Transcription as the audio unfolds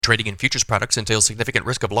Trading in futures products entails significant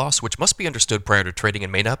risk of loss, which must be understood prior to trading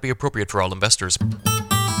and may not be appropriate for all investors.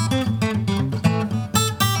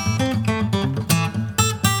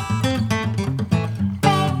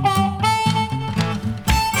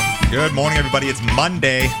 Good morning, everybody. It's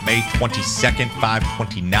Monday, May 22nd,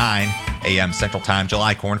 5:29 a.m. Central Time.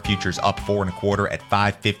 July corn futures up 4 1/4 at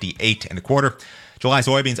 5.58 1/4. July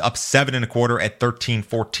soybeans up 7 1/4 at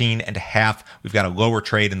 13.14 1/2. We've got a lower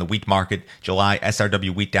trade in the wheat market. July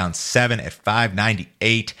SRW wheat down 7 at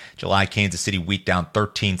 5.98. July Kansas City wheat down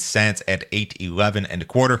 13 cents at 8.11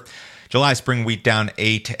 1/4. July spring wheat down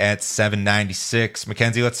 8 at 7.96.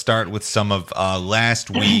 Mackenzie, let's start with some of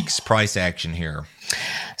last week's price action here.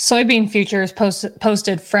 Soybean futures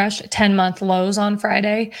posted fresh 10-month lows on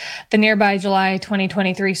Friday. The nearby July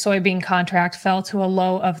 2023 soybean contract fell to a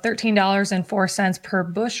low of $13.04 per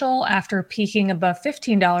bushel after peaking above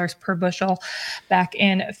 $15 per bushel back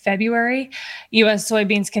in February. U.S.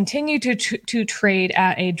 soybeans continue to trade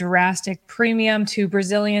at a drastic premium to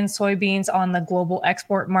Brazilian soybeans on the global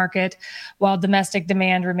export market. While domestic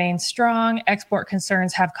demand remains strong, export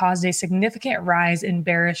concerns have caused a significant rise in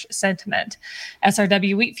bearish sentiment.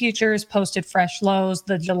 SRW wheat futures posted fresh lows.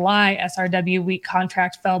 The July SRW wheat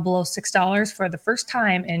contract fell below $6 for the first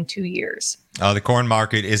time in 2 years. The corn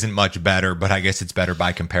market isn't much better, but I guess it's better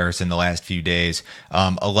by comparison the last few days.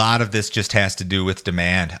 A lot of this just has to do with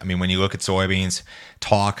demand. I mean, when you look at soybeans,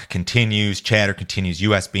 talk continues, chatter continues.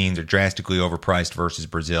 U.S. beans are drastically overpriced versus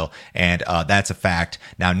Brazil, and that's a fact.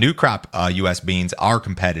 Now, new crop U.S. beans are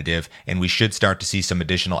competitive, and we should start to see some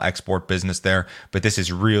additional export business there, but this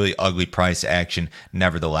is really ugly price action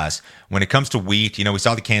nevertheless. When it comes to wheat, we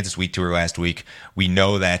saw the Kansas wheat tour last week. We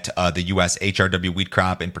know that the U.S. HRW wheat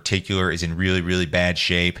crop in particular is in really, really bad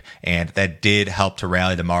shape, and that did help to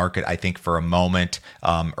rally the market, I think, for a moment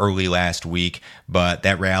early last week, but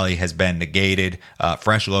that rally has been negated.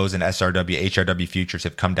 Fresh lows in SRW, HRW futures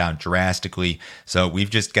have come down drastically, so we've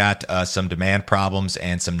just got some demand problems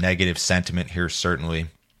and some negative sentiment here, certainly.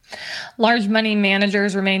 Large money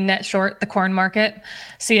managers remain net short the corn market.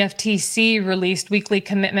 CFTC released weekly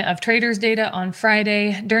commitment of traders data on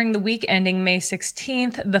Friday. During the week ending May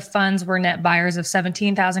 16th, the funds were net buyers of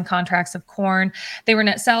 17,000 contracts of corn. They were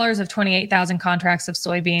net sellers of 28,000 contracts of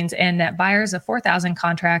soybeans and net buyers of 4,000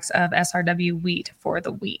 contracts of SRW wheat for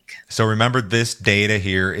the week. So remember, this data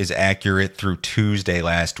here is accurate through Tuesday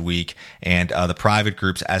last week, and the private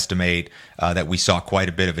groups estimate that we saw quite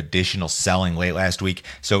a bit of additional selling late last week.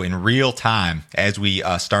 So in real time, as we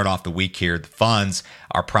start off the week here, the funds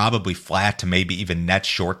are probably flat to maybe even net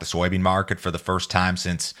short the soybean market for the first time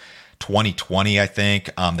since 2020, I think.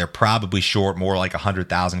 They're probably short more like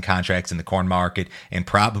 100,000 contracts in the corn market and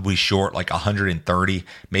probably short like 130,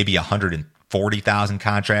 maybe 140,000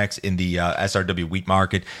 contracts in the SRW wheat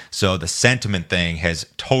market. So the sentiment thing has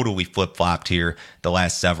totally flip-flopped here the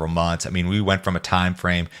last several months. I mean, we went from a time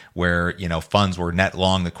frame where, funds were net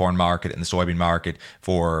long the corn market and the soybean market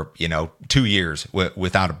for, 2 years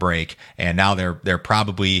without a break. And now they're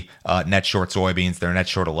probably net short soybeans. They're net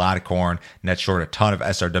short a lot of corn, net short a ton of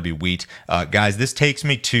SRW wheat. Guys, this takes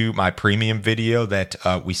me to my premium video that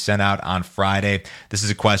we sent out on Friday. This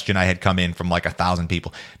is a question I had come in from like 1,000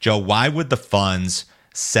 people. Joe, why would the funds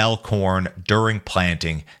sell corn during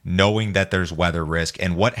planting, knowing that there's weather risk,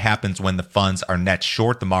 and what happens when the funds are net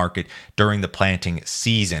short the market during the planting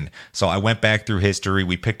season? So I went back through history.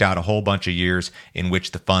 We picked out a whole bunch of years in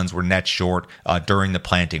which the funds were net short during the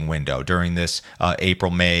planting window, during this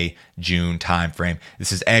April, May, June timeframe.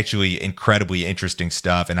 This is actually incredibly interesting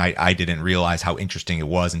stuff, and I didn't realize how interesting it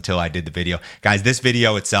was until I did the video. Guys, this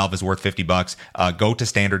video itself is worth $50. Go to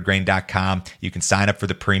standardgrain.com. You can sign up for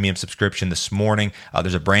the premium subscription this morning.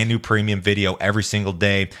 There's a brand new premium video every single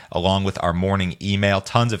day, along with our morning email.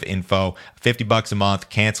 Tons of info. $50 a month.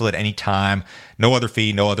 Cancel at any time. No other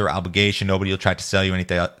fee, no other obligation. Nobody will try to sell you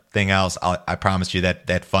anything else. I promise you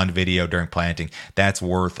that fun video during planting, that's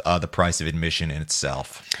worth the price of admission in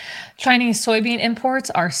itself. Chinese soybean imports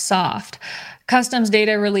are soft. Customs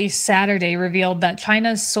data released Saturday revealed that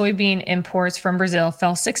China's soybean imports from Brazil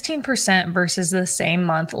fell 16% versus the same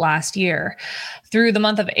month last year. Through the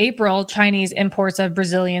month of April, Chinese imports of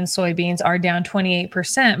Brazilian soybeans are down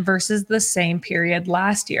 28% versus the same period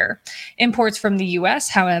last year. Imports from the U.S.,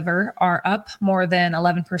 however, are up more than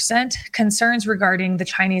 11%. Concerns regarding the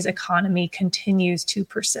Chinese economy continues to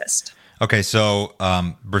persist. Okay, so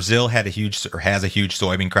Brazil has a huge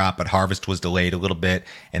soybean crop, but harvest was delayed a little bit,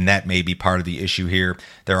 and that may be part of the issue here.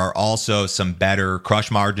 There are also some better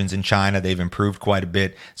crush margins in China. They've improved quite a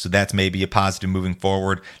bit, so that's maybe a positive moving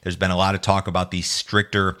forward. There's been a lot of talk about these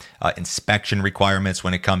stricter inspection requirements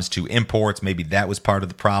when it comes to imports. Maybe that was part of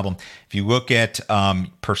the problem. If you look at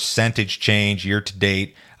percentage change year to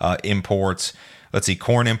date imports, let's see,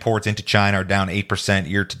 corn imports into China are down 8%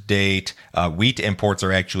 year to date. Wheat imports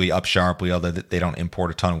are actually up sharply, although they don't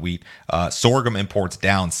import a ton of wheat. Sorghum imports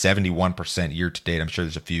down 71% year to date. I'm sure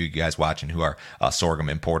there's a few of you guys watching who are sorghum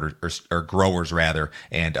importers or growers rather,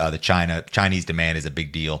 and the Chinese demand is a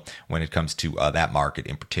big deal when it comes to that market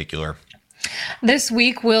in particular. This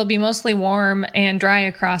week will be mostly warm and dry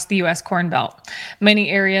across the U.S. Corn Belt. Many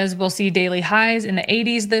areas will see daily highs in the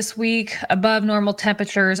 80s this week. Above normal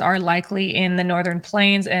temperatures are likely in the northern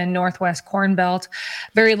plains and northwest Corn Belt.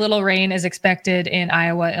 Very little rain is expected in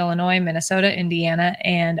Iowa, Illinois, Minnesota, Indiana,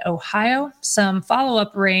 and Ohio. Some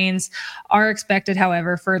follow-up rains are expected,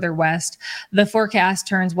 however, further west. The forecast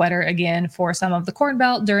turns wetter again for some of the Corn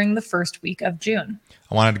Belt during the first week of June.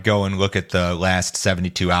 I wanted to go and look at the last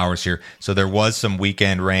 72 hours here. So there was some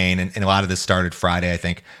weekend rain, and a lot of this started Friday, I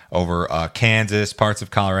think, over Kansas, parts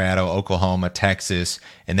of Colorado, Oklahoma, Texas,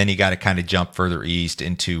 and then you got to kind of jump further east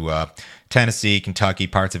into Tennessee, Kentucky,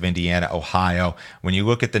 parts of Indiana, Ohio. When you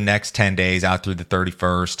look at the next 10 days out through the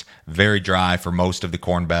 31st, very dry for most of the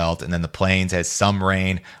Corn Belt, and then the Plains has some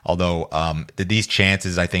rain, although these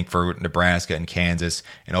chances, I think, for Nebraska and Kansas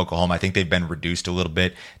and Oklahoma, I think they've been reduced a little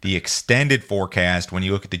bit. The extended forecast, when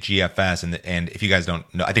you look at the GFS, and if you guys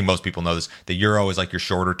don't know, I think most people know this, the Euro is like your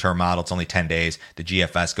shorter term model. It's only 10 days. The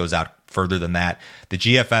GFS goes out further than that. The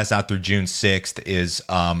GFS out through June 6th is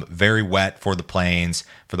very wet for the Plains,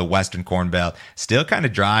 for the Western Corn Belt. Still kind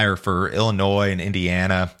of drier for Illinois and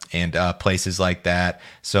Indiana and places like that.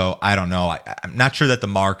 So I don't know. I'm not sure that the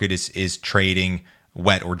market is trading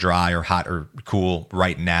wet or dry or hot or cool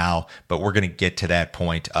right now, but we're going to get to that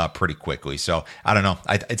point pretty quickly. So I don't know.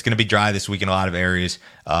 It's going to be dry this week in a lot of areas.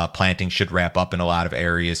 Planting should wrap up in a lot of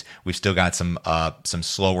areas. We've still got some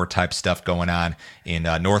slower type stuff going on in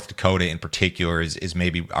North Dakota in particular is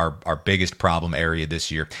maybe our biggest problem area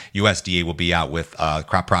this year. USDA will be out with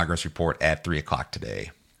crop progress report at 3:00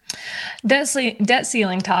 today. Debt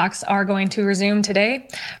ceiling talks are going to resume today.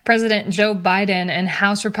 President Joe Biden and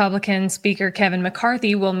House Republican Speaker Kevin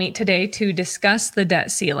McCarthy will meet today to discuss the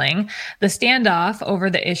debt ceiling. The standoff over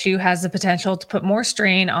the issue has the potential to put more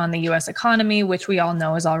strain on the U.S. economy, which we all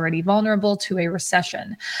know is already vulnerable to a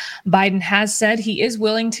recession. Biden has said he is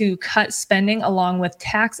willing to cut spending along with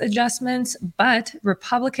tax adjustments, but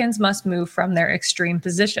Republicans must move from their extreme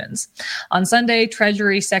positions. On Sunday,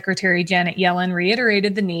 Treasury Secretary Janet Yellen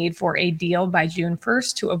reiterated the need for a deal by June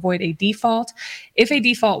 1st to avoid a default. If a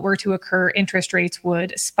default were to occur, interest rates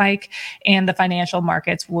would spike and the financial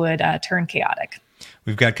markets would turn chaotic.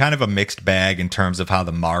 We've got kind of a mixed bag in terms of how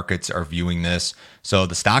the markets are viewing this. So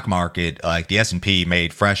the stock market, like the S&P,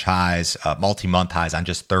 made fresh highs, multi-month highs on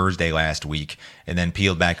just Thursday last week, and then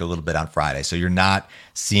peeled back a little bit on Friday. So you're not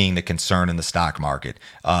seeing the concern in the stock market.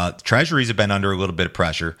 Treasuries have been under a little bit of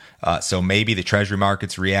pressure, so maybe the Treasury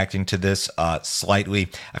market's reacting to this slightly.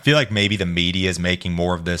 I feel like maybe the media is making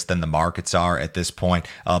more of this than the markets are at this point.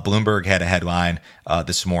 Bloomberg had a headline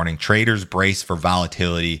this morning: traders brace for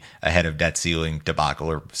volatility ahead of debt ceiling debacle,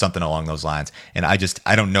 or something along those lines. And I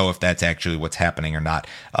don't know if that's actually what's happening or not.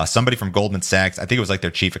 Somebody from Goldman Sachs, I think it was like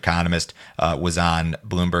their chief economist, was on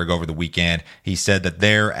Bloomberg over the weekend. He said that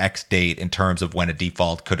their X date in terms of when a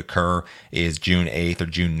default could occur is June 8th or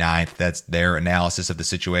June 9th. That's their analysis of the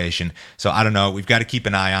situation. So I don't know. We've got to keep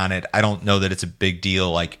an eye on it. I don't know that it's a big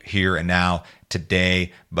deal like here and now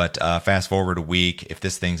today, but fast forward a week, if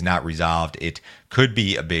this thing's not resolved, it could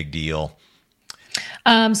be a big deal.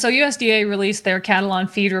 So USDA released their cattle on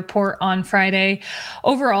feed report on Friday.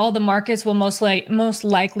 Overall, the markets will most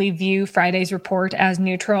likely view Friday's report as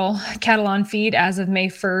neutral. Cattle on feed as of May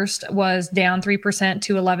 1st was down 3%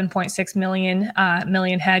 to 11.6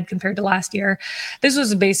 million head compared to last year. This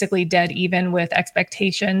was basically dead even with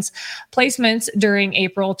expectations. Placements during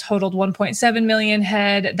April totaled 1.7 million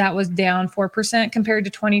head. That was down 4% compared to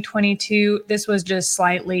 2022. This was just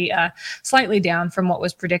slightly down from what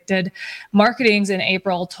was predicted. Marketings in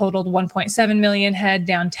April totaled 1.7 million head,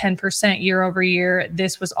 down 10% year over year.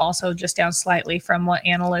 This was also just down slightly from what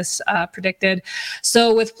analysts predicted.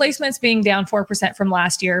 So with placements being down 4% from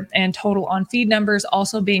last year and total on feed numbers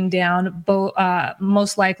also being down,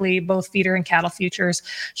 most likely both feeder and cattle futures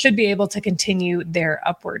should be able to continue their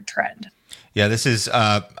upward trend. Yeah, this is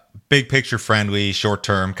big picture friendly, short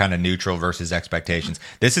term, kind of neutral versus expectations.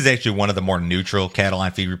 This is actually one of the more neutral cattle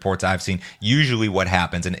on feed reports I've seen. Usually what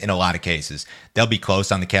happens in a lot of cases, they'll be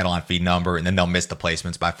close on the cattle on feed number and then they'll miss the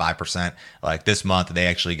placements by 5%. Like this month, they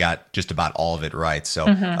actually got just about all of it right. So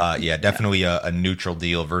definitely a neutral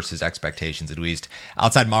deal versus expectations, at least.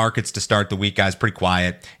 Outside markets to start the week, guys, pretty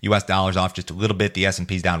quiet. U.S. dollars off just a little bit. The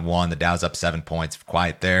S&P's down 1. The Dow's up 7 points.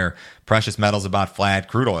 Quiet there. Precious metals about flat.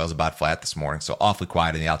 Crude oil's about flat this morning. So awfully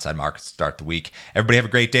quiet in the outside markets to start the week. Everybody have a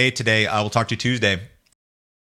great day today. We'll talk to you Tuesday.